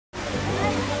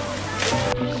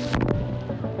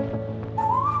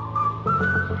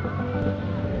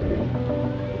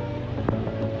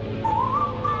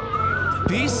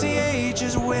PCH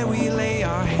is where we lay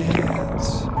our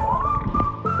heads.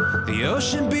 The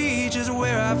ocean beach is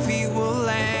where our feet will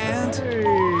land. Hey,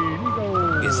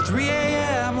 Neiko. It's 3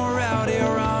 a.m. we're out here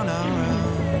on our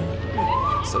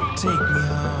own. So take me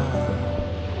home,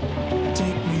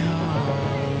 take me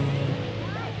home.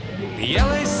 The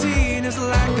LA scene is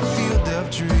like a field of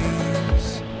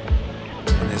dreams,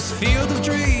 and this field of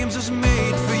dreams is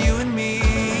made for you and me.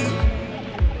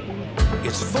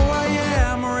 It's 4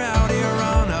 a.m. we're out here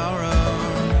on our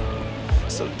own.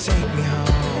 So take me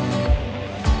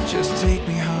home, just take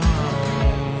me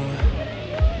home,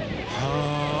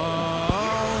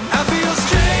 home. I feel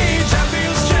strange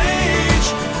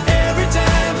every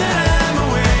time that I'm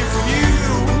away from you.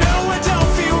 No, I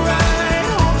don't feel right,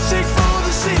 homesick for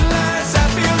the city lights. I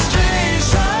feel strange,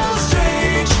 so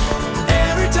strange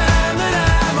every time that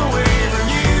I'm away from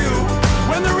you.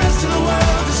 When the rest of the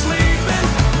world is sleeping,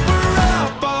 we're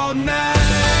up all night.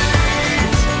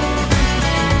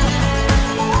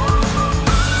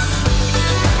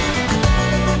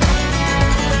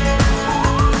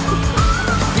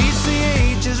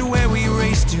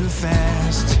 Too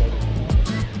fast,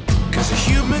 'cause the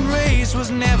human race was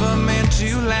never meant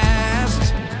to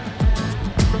last.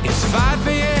 It's 5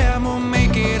 a.m. we'll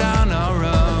make it on our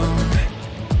own.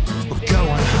 We're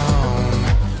going home,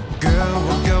 girl,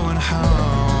 we're going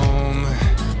home,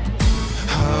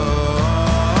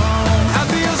 home. I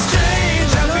feel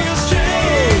strange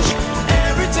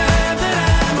every time that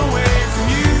I'm away from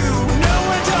you. No,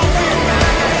 I don't feel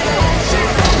right, homesick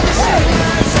from the city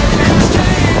lights. I feel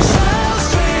strange, so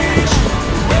strange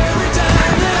every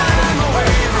time that I'm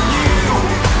away from you.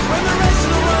 When the rest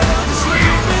of the world is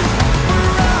sleeping,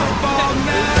 we're up all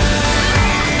night.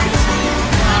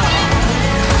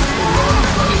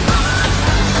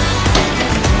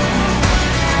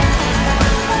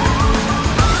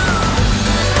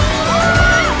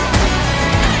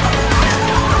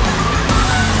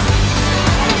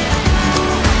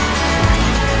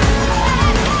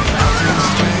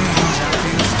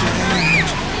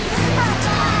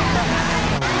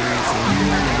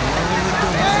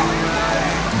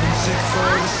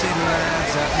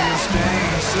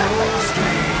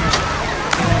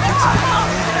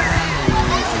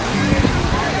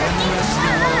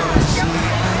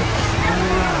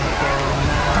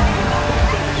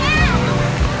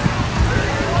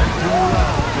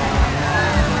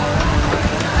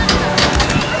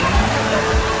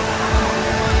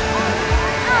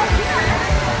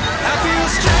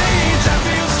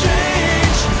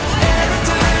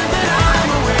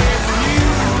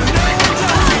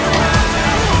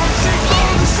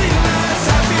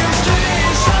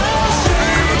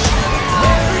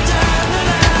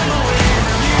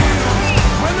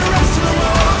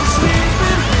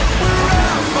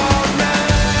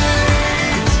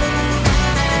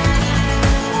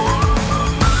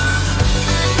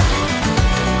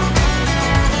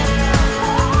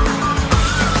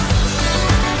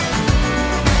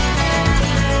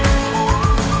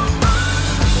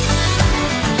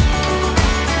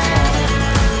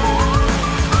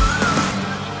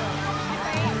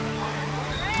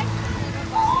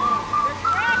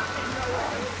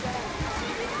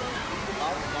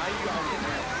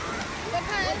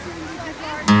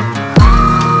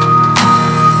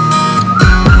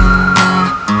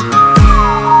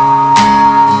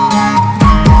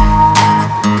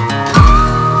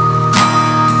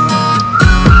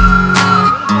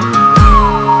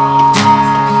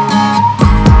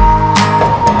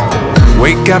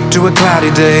 Wake up to a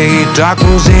cloudy day, dark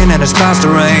rolls in and it starts to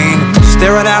rain.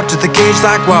 Staring out to the cage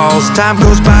like walls, time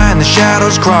goes by and the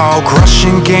shadows crawl.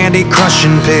 Crushing candy,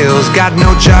 crushing pills, got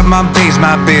no job, mom pays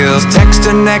my bills.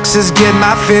 Texting exes, get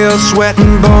my fills,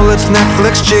 sweating bullets,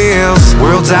 Netflix chills.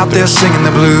 World's out there singing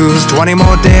the blues, 20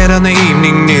 more dead on the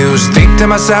evening news. Think to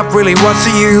myself, really what's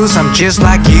the use? I'm just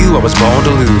like you, I was born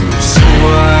to lose.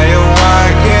 Why, oh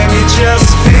why can't you just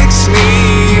fix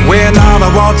me? When all I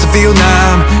want's to feel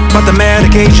numb, but the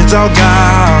medication's all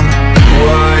gone.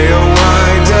 Why, oh why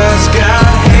does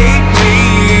God hate me?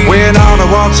 When all I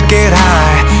want's to get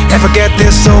high and forget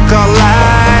this so-called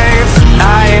life.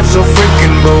 I am so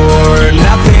freaking bored,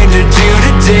 nothing to do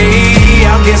today.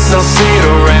 I guess I'll sit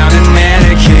around and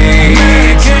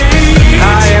medicate.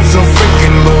 I am so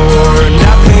freaking bored,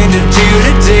 nothing to do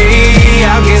today.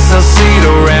 I guess I'll sit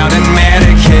around and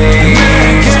medicate.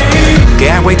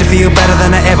 Can't wait to feel better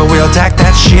than I ever will. Tack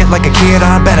that shit like a kid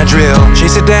on Benadryl.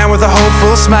 Chase it down with a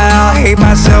hopeful smile. Hate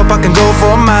myself, I can go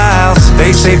for miles.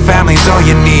 They say family's all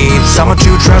you need. Someone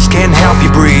to trust can help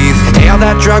you breathe. Yell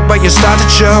that drug but you start to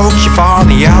choke. You fall on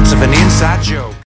the outs of an inside joke.